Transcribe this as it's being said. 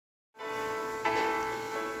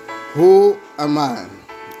Who am I?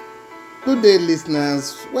 Good day,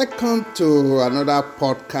 listeners. Welcome to another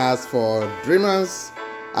podcast for dreamers,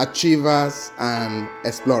 achievers, and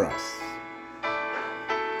explorers.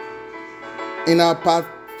 In our part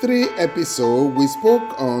 3 episode, we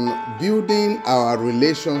spoke on building our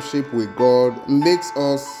relationship with God makes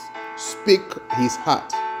us speak His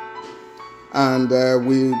heart. And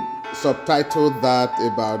we subtitled that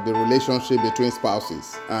about the relationship between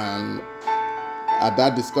spouses. And at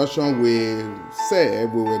that discussion, we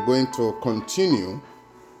said we were going to continue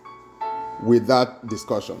with that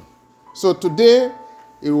discussion. So today,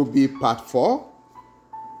 it will be part 4.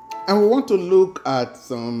 And we want to look at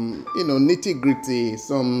some, nitty-gritty,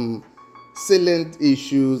 some salient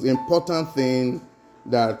issues, important things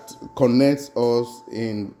that connects us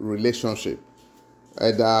in relationship,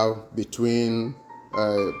 either between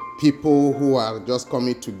people who are just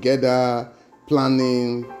coming together,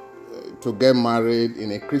 planning to get married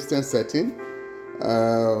in a Christian setting,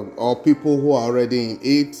 or people who are already in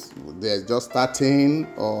it, they're just starting,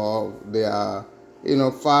 or they are,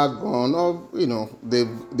 far gone, or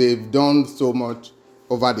they've done so much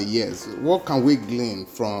over the years. What can we glean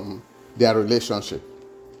from their relationship?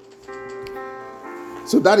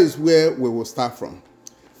 So that is where we will start from.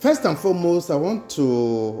 First and foremost, I want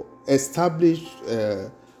to establish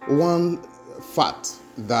one fact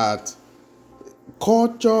that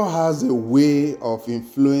culture has a way of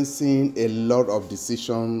influencing a lot of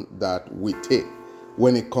decisions that we take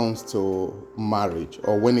when it comes to marriage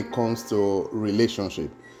or when it comes to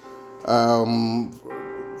relationship.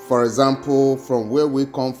 For example, from where we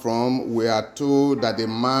come from, we are told that a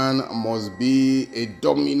man must be a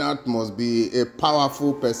dominant, must be a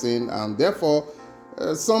powerful person, and therefore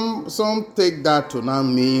some take that to now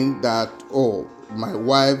mean that, oh, my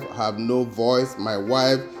wife have no voice, my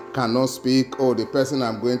wife cannot speak, oh, the person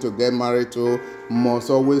I'm going to get married to must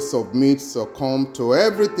always succumb to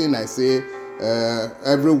everything I say.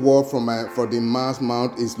 Every word from the man's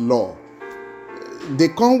mouth is law. They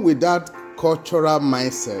come with that cultural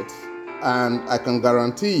mindset, and I can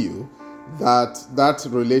guarantee you that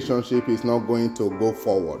relationship is not going to go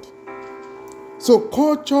forward. So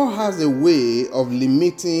culture has a way of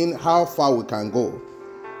limiting how far we can go.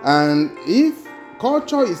 And if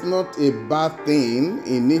culture is not a bad thing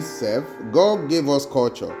in itself, God gave us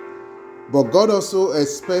culture. But God also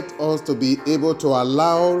expects us to be able to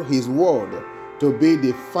allow His word to be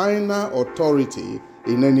the final authority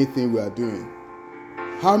in anything we are doing.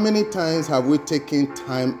 How many times have we taken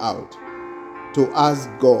time out to ask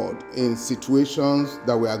God in situations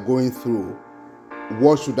that we are going through,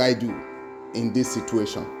 what should I do in this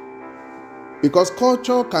situation? Because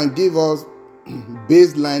culture can give us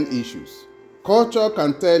baseline issues. Culture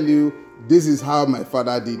can tell you, this is how my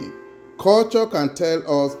father did it. Culture can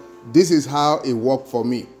tell us, this is how it worked for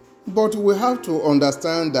me. But we have to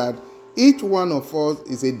understand that each one of us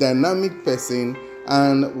is a dynamic person,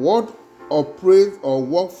 and what operates or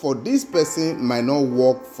works for this person might not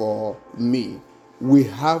work for me. We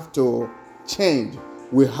have to change.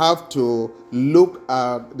 We have to look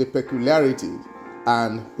at the peculiarities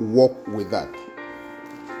and work with that.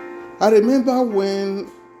 I remember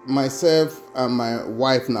when myself and my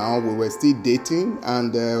wife now, we were still dating,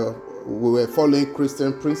 and we were following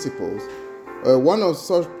Christian principles. One of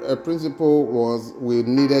such principles was we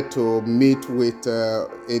needed to meet with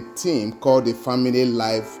a team called the Family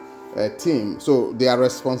Life team. So their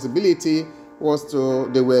responsibility was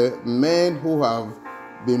they were men who have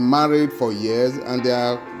been married for years, and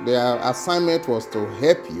their assignment was to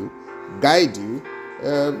help you, guide you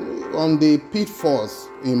on the pitfalls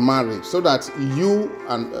in marriage, so that you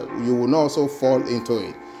will not also fall into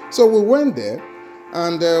it. So we went there,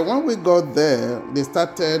 and when we got there, they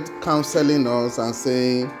started counseling us and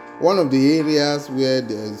saying one of the areas where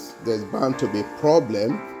there's bound to be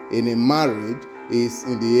problem in a marriage is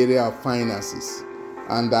in the area of finances,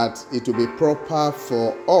 and that it will be proper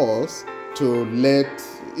for us to let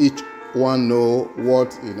each one know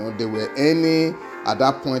what they were earning. At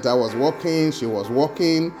that point, I was working, she was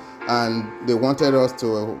working, and they wanted us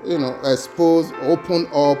to open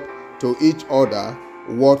up to each other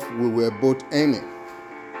what we were both earning.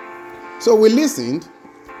 So we listened,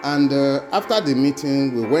 and after the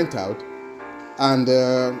meeting, we went out, and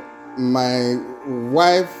my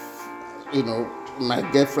wife, my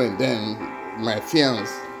girlfriend then, my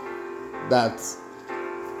fiance, that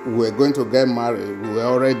we were going to get married, we were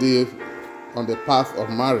already on the path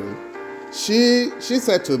of marriage. She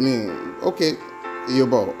said to me, okay,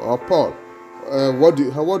 Yobo or Paul, what do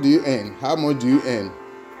you earn? How much do you earn?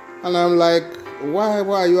 And I'm like, why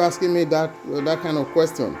are you asking me that kind of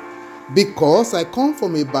question? Because I come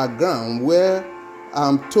from a background where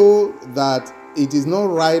I'm told that it is not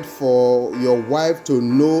right for your wife to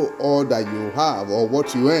know all that you have or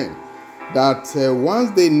what you earn. That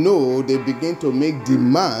once they know, they begin to make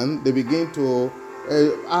demand, they begin to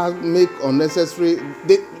make unnecessary.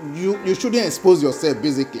 You shouldn't expose yourself,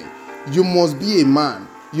 basically. You must be a man.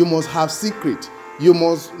 You must have secret. You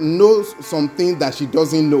must know something that she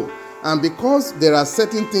doesn't know. And because there are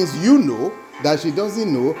certain things you know that she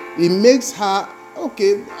doesn't know, it makes her,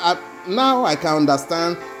 okay, now I can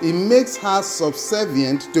understand, it makes her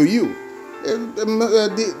subservient to you.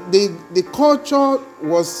 The culture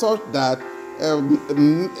was such that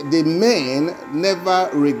the men never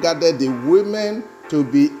regarded the women to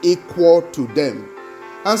be equal to them.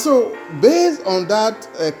 And so, based on that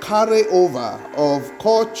carryover of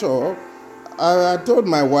culture, I told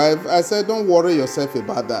my wife, I said, don't worry yourself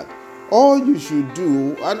about that. All you should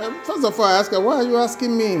do, and first of all, I asked her, why are you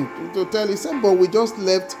asking me to tell you? She said, but we just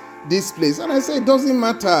left this place. And I said, it doesn't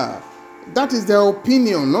matter. That is their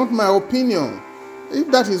opinion, not my opinion.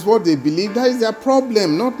 If that is what they believe, that is their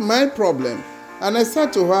problem, not my problem. And I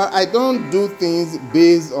said to her, I don't do things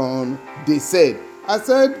based on they said. I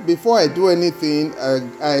said, before I do anything,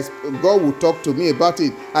 God will talk to me about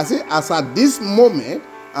it. I said, as at this moment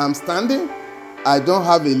I'm standing, I don't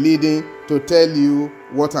have a leading to tell you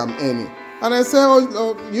what I'm earning. And I said,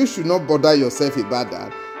 you should not bother yourself about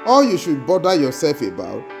that. All you should bother yourself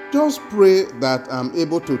about, just pray that I'm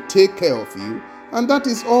able to take care of you, and that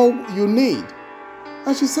is all you need.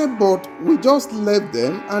 And she said, but we just left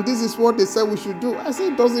them, and this is what they said we should do. I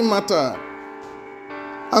said, it doesn't matter.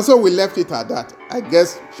 And so we left it at that. I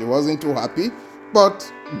guess she wasn't too happy,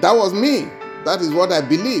 but that was me. That is what I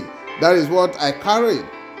believe. That is what I carried.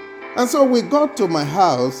 And so we got to my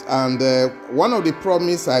house, and one of the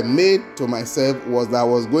promises I made to myself was that I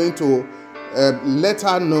was going to let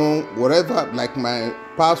her know whatever, like my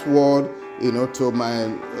password, to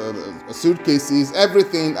my suitcases,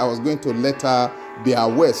 everything. I was going to let her be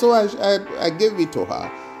aware. So I gave it to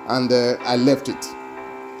her, and I left it.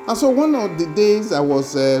 And so one of the days I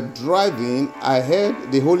was driving, I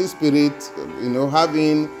heard the Holy Spirit,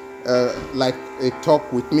 having like a talk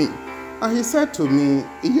with me. And he said to me,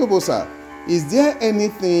 Iyobosa, is there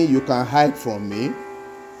anything you can hide from me?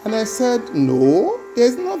 And I said, no,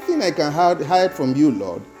 there's nothing I can hide from you,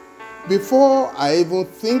 Lord. Before I even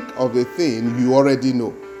think of a thing, you already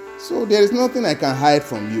know. So there is nothing I can hide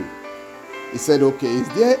from you. He said, okay, is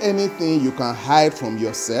there anything you can hide from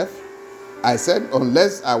yourself? I said,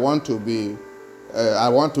 unless I want to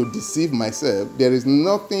deceive myself, there is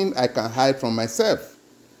nothing I can hide from myself.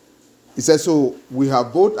 He said, so we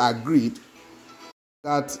have both agreed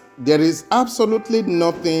that there is absolutely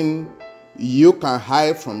nothing you can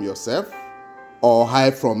hide from yourself or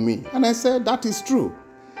hide from me. And I said, that is true.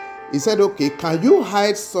 He said, okay, can you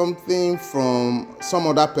hide something from some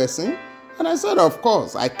other person? And I said, of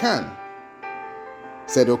course, I can.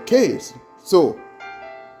 He said, okay, so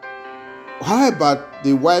how about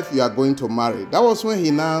the wife you are going to marry? That was when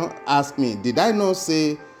he now asked me, did I not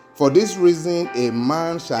say, for this reason, a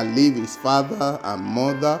man shall leave his father and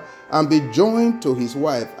mother and be joined to his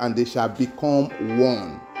wife, and they shall become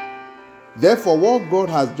one. Therefore, what God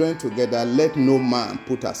has joined together, let no man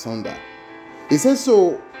put asunder. He says,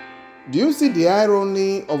 so do you see the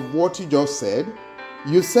irony of what you just said?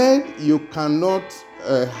 You said you cannot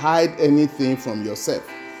hide anything from yourself.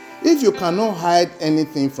 If you cannot hide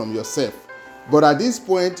anything from yourself, but at this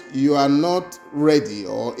point you are not ready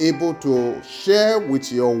or able to share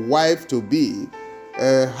with your wife to be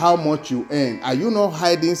how much you earn, are you not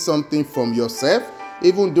hiding something from yourself?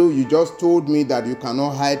 Even though you just told me that you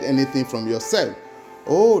cannot hide anything from yourself.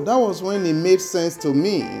 Oh, that was when it made sense to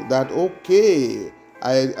me that, okay,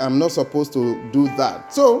 I am not supposed to do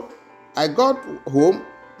that. So I got home,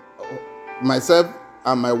 myself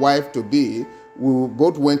and my wife to be, we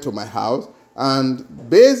both went to my house, and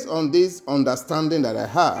based on this understanding that I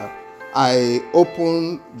had, I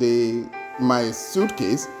opened my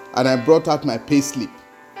suitcase and I brought out my pay slip.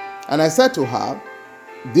 And I said to her,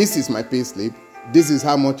 this is my pay slip, this is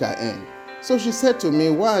how much I earn. So she said to me,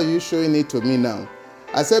 why are you showing it to me now?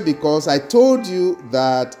 I said, because I told you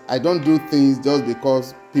that I don't do things just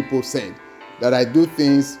because people said. That I do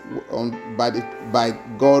things by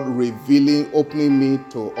God revealing, opening me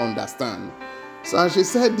to understand. So she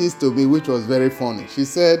said this to me, which was very funny. She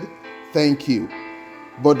said, thank you.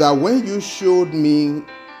 But that when you showed me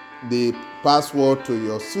the password to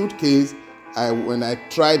your suitcase, when I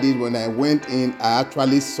tried it, when I went in, I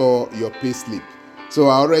actually saw your pay slip. So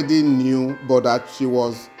I already knew, but that she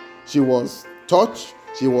was touched,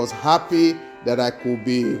 she was happy that I could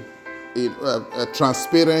be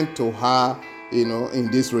transparent to her, in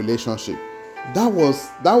this relationship. That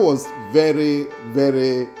was very,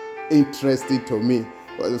 very interesting to me.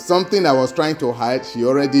 Something I was trying to hide, she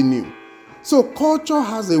already knew. So culture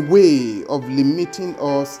has a way of limiting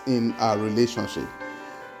us in our relationship.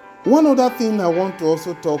 One other thing I want to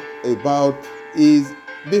also talk about is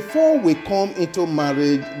before we come into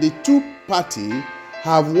marriage, the two parties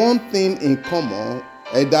have one thing in common,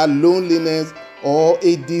 either loneliness or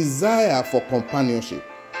a desire for companionship.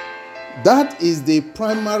 That is the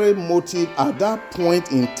primary motive at that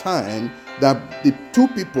point in time that the two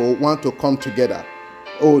people want to come together.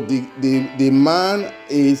 Oh, the man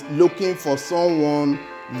is looking for someone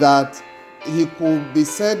that he could be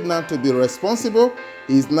said not to be responsible.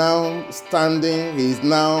 He's now standing, he's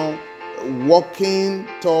now walking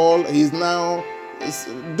tall, he's now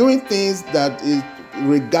doing things that is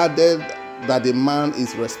regarded that the man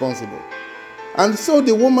is responsible. And so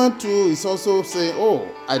the woman too is also saying, oh,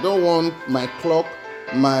 I don't want my clock,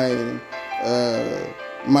 my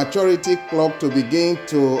maturity clock to begin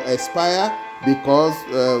to expire, because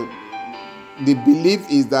the belief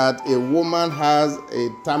is that a woman has a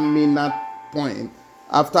terminal point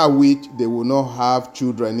after which they will not have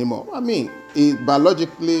children anymore. I mean, it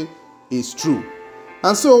biologically is true.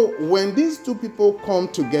 And so when these two people come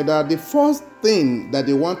together, the first thing that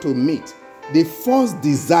they want to meet, the first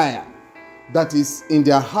desire that is in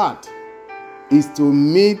their heart, is to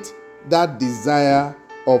meet that desire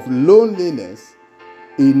of loneliness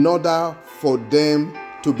in order for them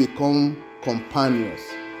to become companions.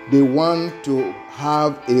 They want to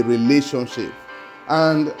have a relationship.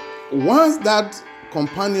 And once that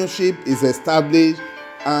companionship is established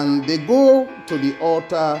and they go to the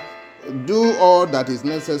altar, do all that is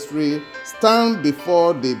necessary, stand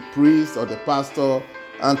before the priest or the pastor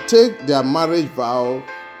and take their marriage vow,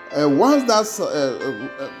 once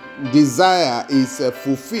that desire is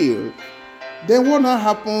fulfilled, then what will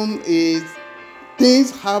happen is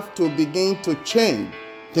things have to begin to change.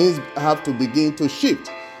 Things have to begin to shift.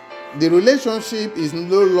 The relationship is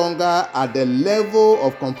no longer at the level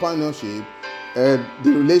of companionship. The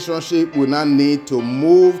relationship will now need to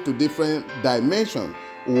move to different dimensions.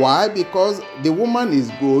 Why? Because the woman is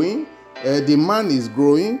growing, the man is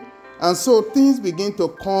growing, and so things begin to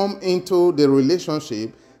come into the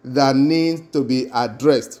relationship that needs to be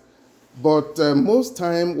addressed. But most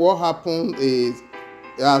time what happens is,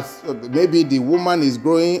 as maybe the woman is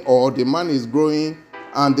growing or the man is growing,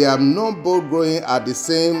 and they are not both growing at the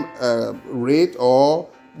same rate or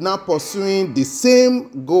not pursuing the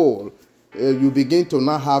same goal, you begin to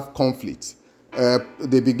now have conflict.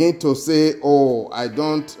 They begin to say, oh, I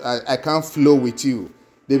can't flow with you.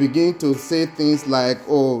 They begin to say things like,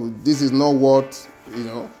 oh, this is not what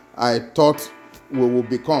I thought we will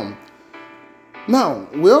become. Now,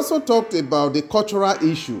 we also talked about the cultural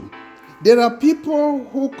issue. There are people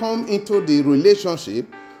who come into the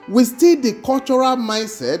relationship with still the cultural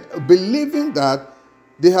mindset, believing that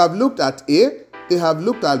they have looked at A, they have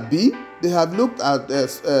looked at B, they have looked at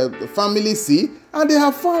family C, and they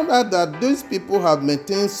have found out that these people have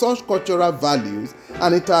maintained such cultural values,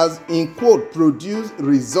 and it has, in quote, produced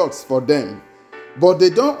results for them. But they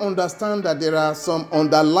don't understand that there are some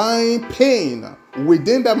underlying pain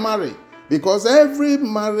within the marriage, because every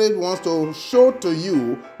marriage wants to show to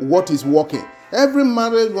you what is working. Every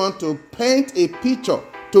marriage wants to paint a picture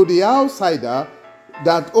to the outsider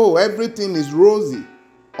that, oh, everything is rosy.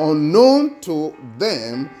 Unknown to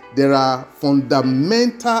them, there are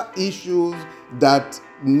fundamental issues that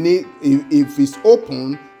need, if it's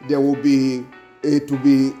open, it will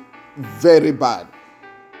be very bad.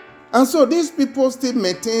 And so these people still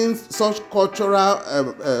maintain such cultural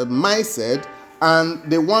mindset, and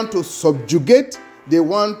they want to subjugate, they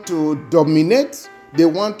want to dominate, they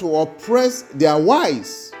want to oppress their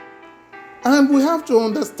wives. And we have to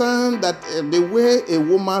understand that the way a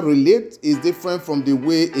woman relates is different from the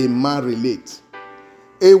way a man relates.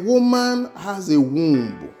 A woman has a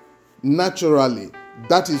womb, naturally.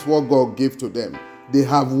 That is what God gave to them. They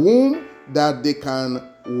have womb that they can,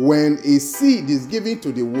 when a seed is given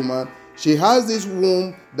to the woman, she has this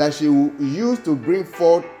womb that she will use to bring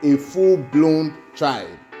forth a full-blown child.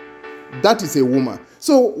 That is a woman.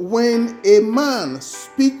 So when a man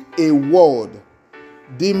speaks a word,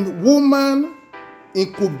 the woman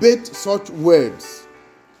incubates such words,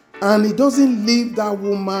 and it doesn't leave that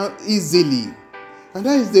woman easily. And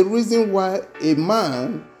that is the reason why a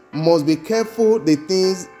man must be careful the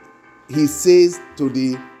things he says to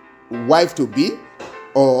the wife-to-be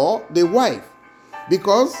or the wife.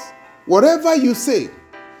 Because whatever you say,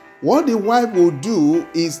 what the wife will do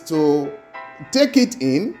is to take it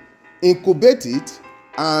in, incubate it,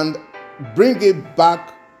 and bring it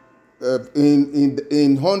back in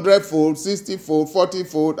 100-fold, 60-fold,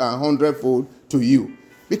 40-fold, and 100-fold to you.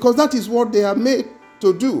 Because that is what they are made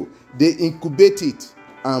to do. They incubate it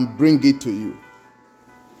and bring it to you.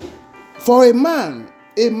 For a man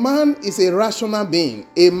is a rational being.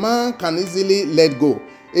 A man can easily let go.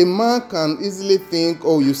 A man can easily think,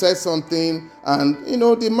 oh, you said something, and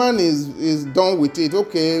the man is done with it.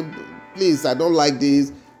 Okay, please, I don't like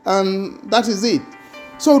this, and that is it.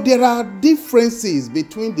 So there are differences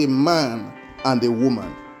between the man and the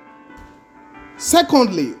woman.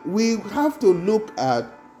 Secondly, we have to look at,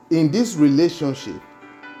 in this relationship,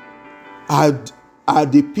 are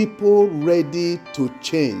the people ready to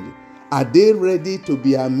change? Are they ready to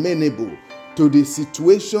be amenable to the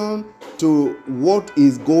situation, to what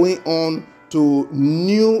is going on, to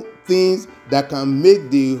new things that can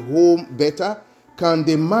make the home better? Can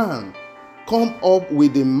the man come up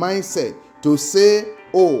with the mindset to say,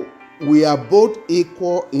 oh, we are both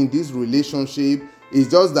equal in this relationship.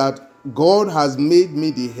 It's just that God has made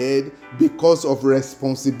me the head because of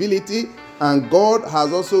responsibility, and God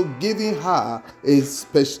has also given her a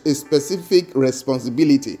specific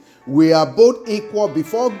responsibility. We are both equal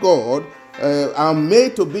before God, and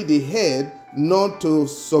made to be the head, not to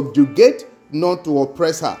subjugate, not to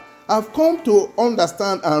oppress her. I've come to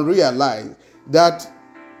understand and realize that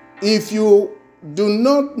if you do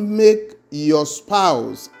not make your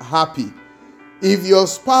spouse happy, if your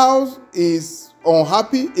spouse is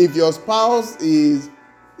unhappy, if your spouse is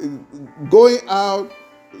going out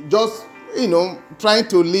just trying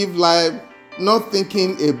to live life, not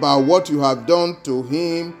thinking about what you have done to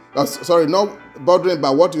him, not bothering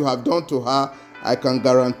about what you have done to her, I can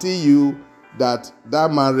guarantee you that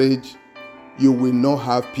marriage, you will not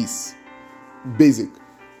have peace. Basic.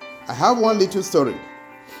 I have one little story.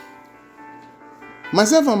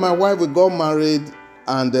 Myself and my wife, we got married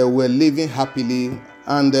and we're living happily.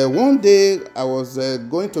 And one day I was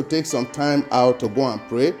going to take some time out to go and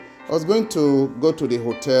pray. I was going to go to the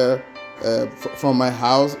hotel from my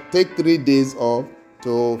house, take 3 days off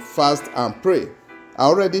to fast and pray. I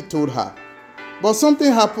already told her. But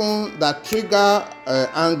something happened that triggered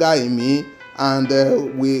anger in me, and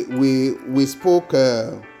we spoke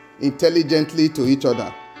intelligently to each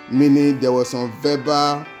other, meaning there were some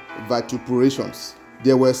verbal vituperations.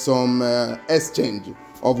 There were some exchange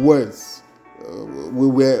of words. We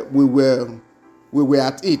were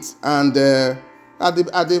at it, and at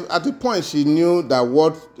the point she knew that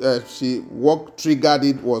what triggered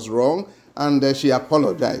it was wrong, and she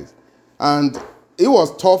apologized. And it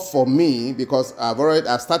was tough for me because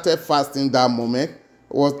I started fasting that moment.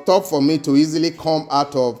 It was tough for me to easily come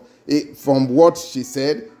out of it from what she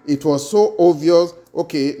said. It was so obvious.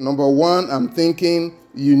 Okay, number one, I'm thinking,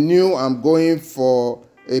 you knew I'm going for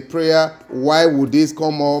a prayer. Why would this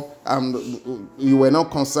come up? You were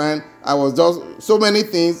not concerned. I was just so many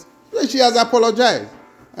things. She has apologized.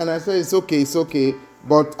 And I said, it's okay.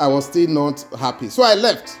 But I was still not happy. So I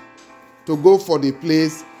left to go for the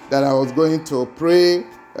place that I was going to pray,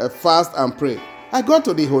 fast and pray. I got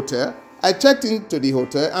to the hotel. I checked into the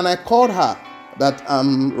hotel and I called her that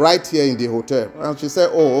I'm right here in the hotel. And she said,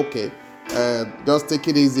 oh, okay. Just take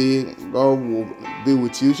it easy. God will be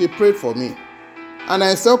with you. She prayed for me. And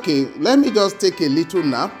I said, okay, let me just take a little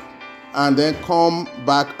nap and then come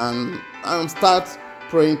back and start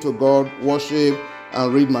praying to God, worship,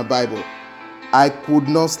 and read my Bible. I could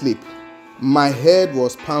not sleep. My head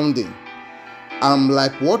was pounding. I'm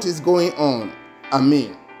like, what is going on?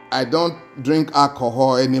 I don't drink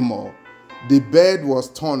alcohol anymore. The bed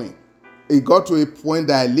was turning. It got to a point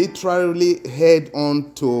that I literally held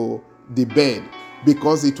on to the bed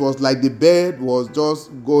because it was like the bed was just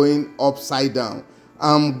going upside down.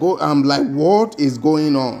 I'm like, what is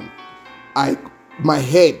going on? My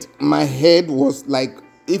head was like,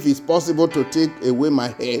 if it's possible to take away my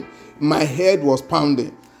head was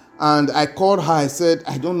pounding. And I called her, I said,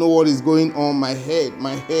 I don't know what is going on, my head.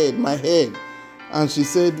 And she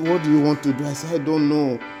said, what do you want to do? I said, I don't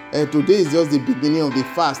know. Today is just the beginning of the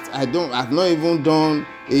fast. I've not even done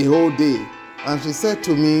a whole day. And she said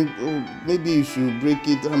to me, oh, maybe you should break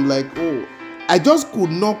it. I'm like, oh, I just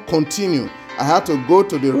could not continue. I had to go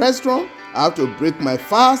to the restaurant. I had to break my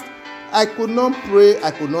fast. I could not pray.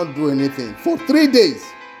 I could not do anything for 3 days.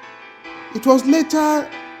 It was later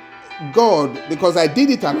God, because I did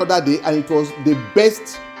it another day and it was the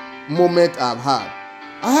best moment I've had.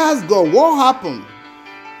 I asked God, what happened?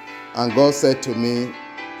 And God said to me,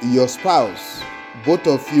 your spouse, both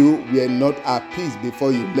of you were not at peace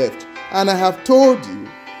before you left. And I have told you,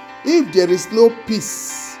 if there is no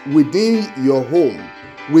peace within your home,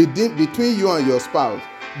 between you and your spouse,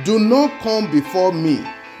 do not come before me.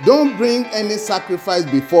 Don't bring any sacrifice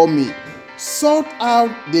before me. Sort out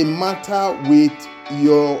the matter with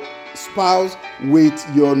your spouse, with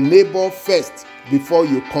your neighbor first before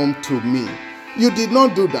you come to me. You did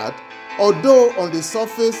not do that. Although on the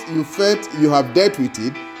surface you felt you have dealt with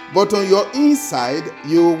it, but on your inside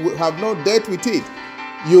you have not dealt with it.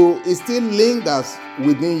 It still lingers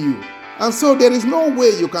within you. And so there is no way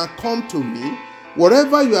you can come to me.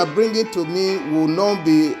 Whatever you are bringing to me will not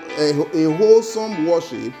be a wholesome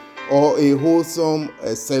worship or a wholesome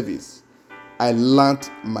service. I learned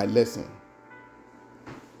my lesson.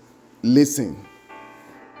 Listen,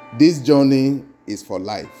 this journey is for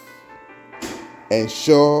life.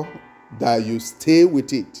 Ensure that you stay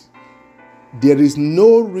with it. There is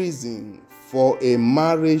no reason for a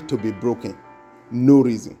marriage to be broken. No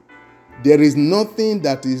reason. There is nothing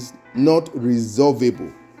that is not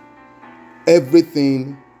resolvable.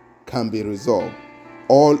 Everything can be resolved.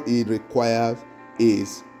 All it requires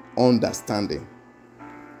is understanding.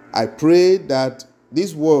 I pray that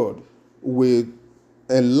this word will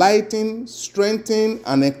enlighten, strengthen,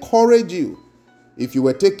 and encourage you. If you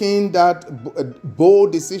were taking that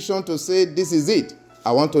bold decision to say, this is it,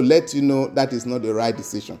 I want to let you know that is not the right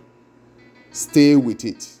decision. Stay with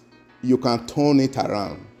it. You can turn it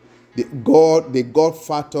around. The God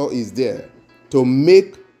factor is there to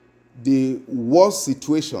make the worst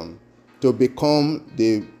situation to become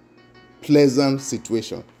the pleasant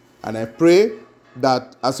situation. And I pray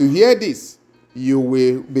that as you hear this, you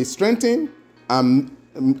will be strengthened and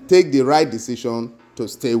take the right decision to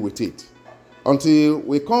stay with it. Until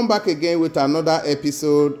we come back again with another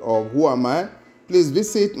episode of Who Am I? Please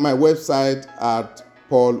visit my website at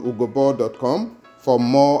paulugobo.com for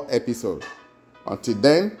more episodes. Until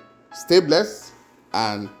then, stay blessed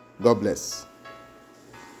and God bless.